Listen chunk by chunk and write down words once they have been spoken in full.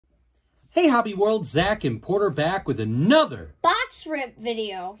Hey Hobby World, Zach and Porter back with another box rip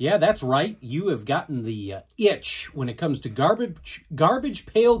video. Yeah, that's right. You have gotten the itch when it comes to Garbage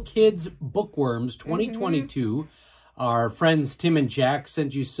Pail Kids Bookworms 2022. Our friends Tim and Jack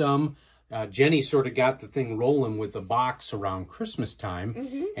sent you some. Jenny sort of got the thing rolling with a box around Christmas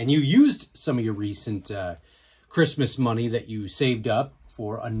time. And you used some of your recent Christmas money that you saved up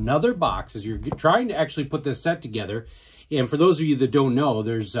for another box as you're trying to actually put this set together. And for those of you that don't know,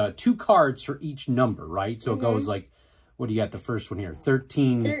 there's 2 cards for each number, right? So it goes like, what do you got the first one here?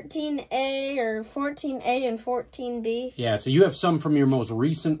 13A or 14A and 14B. Yeah, so you have some from your most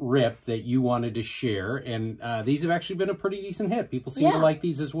recent rip that you wanted to share. And these have actually been a pretty decent hit. People seem to like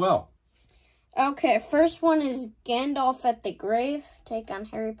these as well. Okay, first one is Gandalf at the Grave. Take on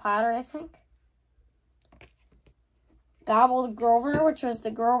Harry Potter, I think. Gobbled Grover, which was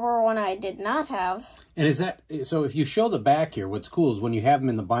the Grover one I did not have. And is that so? If you show the back here, what's cool is when you have them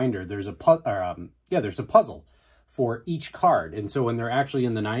in the binder, there's a there's a puzzle for each card, and so when they're actually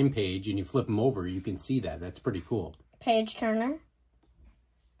in the 9 page and you flip them over, you can see that. That's pretty cool. Page Turner.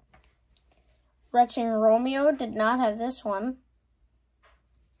 Retching Romeo did not have this one.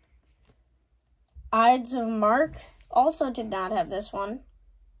 Ides of Mark also did not have this one.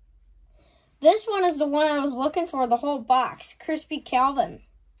 This one is the one I was looking for the whole box. Crispy Calvin.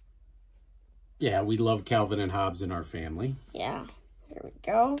 Yeah, we love Calvin and Hobbes in our family. Yeah, here we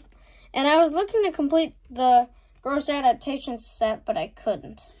go. And I was looking to complete the Gross Adaptation set, but I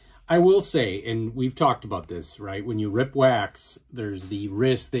couldn't. I will say, and we've talked about this, right? When you rip wax, there's the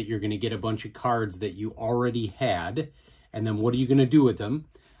risk that you're going to get a bunch of cards that you already had. And then what are you going to do with them?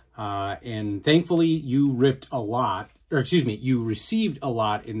 And thankfully, you ripped a lot. Or excuse me, you received a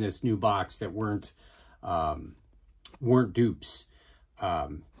lot in this new box that weren't dupes.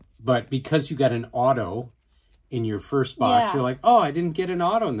 But because you got an auto in your first box, you're like, oh, I didn't get an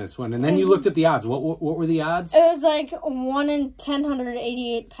auto in this one. And then you looked at the odds. What were the odds? It was like 1 in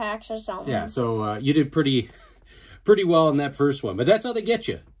 1,088 packs or something. Yeah, so you did pretty well in that first one. But that's how they get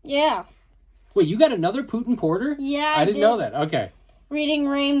you. Yeah. Wait, you got another Putin Porter? Yeah, I didn't know that. Okay. Reading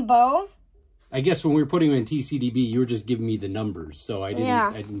Rainbow. I guess when we were putting them in TCDB, you were just giving me the numbers, so I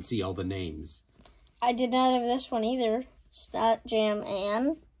didn't see all the names. I did not have this one either. Stat Jam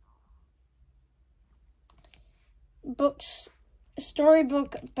Ann.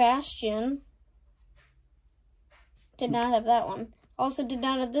 Storybook Bastion. Did not have that one. Also did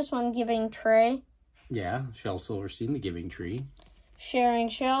not have this one, Giving Tray. Yeah, Shel Silverstein, The Giving Tree. Sharing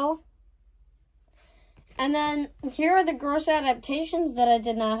Shell. And then, here are the gross adaptations that I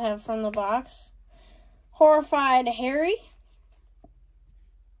did not have from the box. Horrified Harry.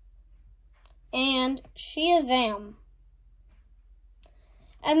 And Shazam.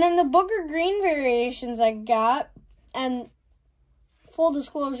 And then the Booker Green variations I got. And full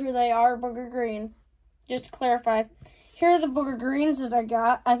disclosure, they are Booker Green. Just to clarify. Here are the Booker Greens that I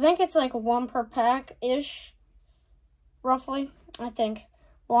got. I think it's like 1 per pack-ish. Roughly, I think.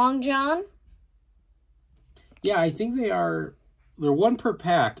 Long John. Yeah, I think they're 1 per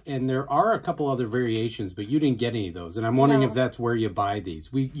pack, and there are a couple other variations, but you didn't get any of those. And I'm wondering if that's where you buy these.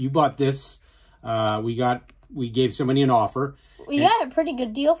 You bought this. We gave somebody an offer. We got a pretty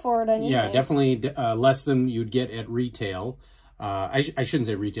good deal for it on eBay. Yeah, definitely less than you'd get at retail. I shouldn't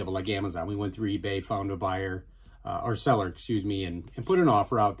say retail, but like Amazon. We went through eBay, found a buyer or seller, excuse me, and put an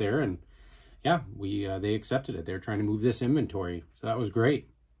offer out there. And yeah, they accepted it. They're trying to move this inventory, so that was great.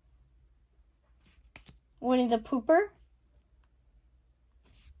 Winnie the Pooper.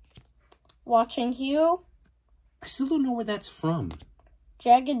 Watching Hugh. I still don't know where that's from.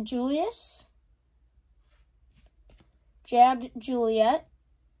 Jagged Julius. Jabbed Juliet.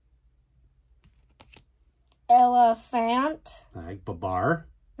 Elephant. Like Babar.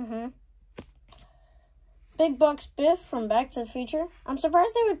 Big Bucks Biff from Back to the Future. I'm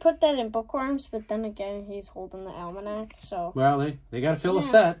surprised they would put that in Bookworms, but then again, he's holding the almanac, so. Well, they got to fill a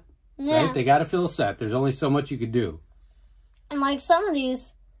set. Yeah. Right? They got to fill a set. There's only so much you could do. And, like, some of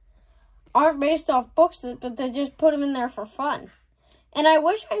these aren't based off books, but they just put them in there for fun. And I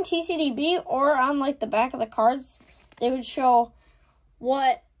wish on TCDB or on, like, the back of the cards, they would show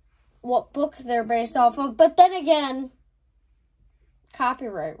what book they're based off of. But then again,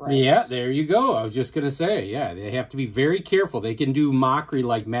 copyright rights. Yeah, there you go. I was just going to say, yeah, they have to be very careful. They can do mockery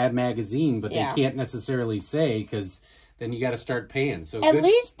like Mad Magazine, but they can't necessarily say because then you got to start paying. So at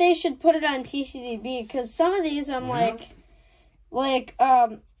least they should put it on TCDB because some of these I'm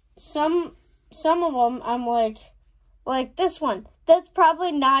some of them I'm like this one. That's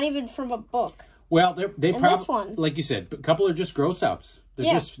probably not even from a book. Well, they probably, this one, like you said, a couple are just gross outs.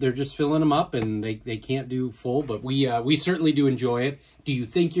 They're just filling them up, and they can't do full, but we certainly do enjoy it. Do you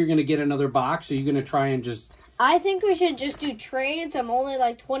think you're going to get another box? Or are you going to try and just... I think we should just do trades. I'm only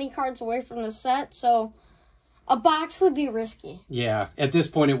like 20 cards away from the set, so a box would be risky. Yeah, at this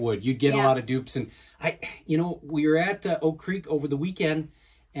point it would. You'd get a lot of dupes, and we were at Oak Creek over the weekend,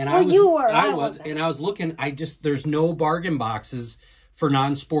 and I was looking. There's no bargain boxes for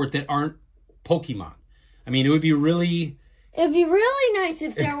non-sport that aren't Pokemon. I mean, it would be really nice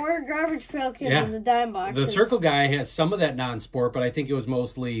if there were Garbage Pail Kids in the dime boxes. The Circle guy has some of that non-sport, but I think it was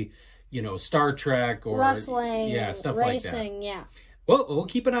mostly, Star Trek or wrestling, stuff racing, like that. Well, we'll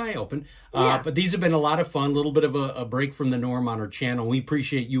keep an eye open. But these have been a lot of fun, a little bit of a break from the norm on our channel. We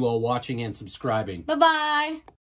appreciate you all watching and subscribing. Bye-bye.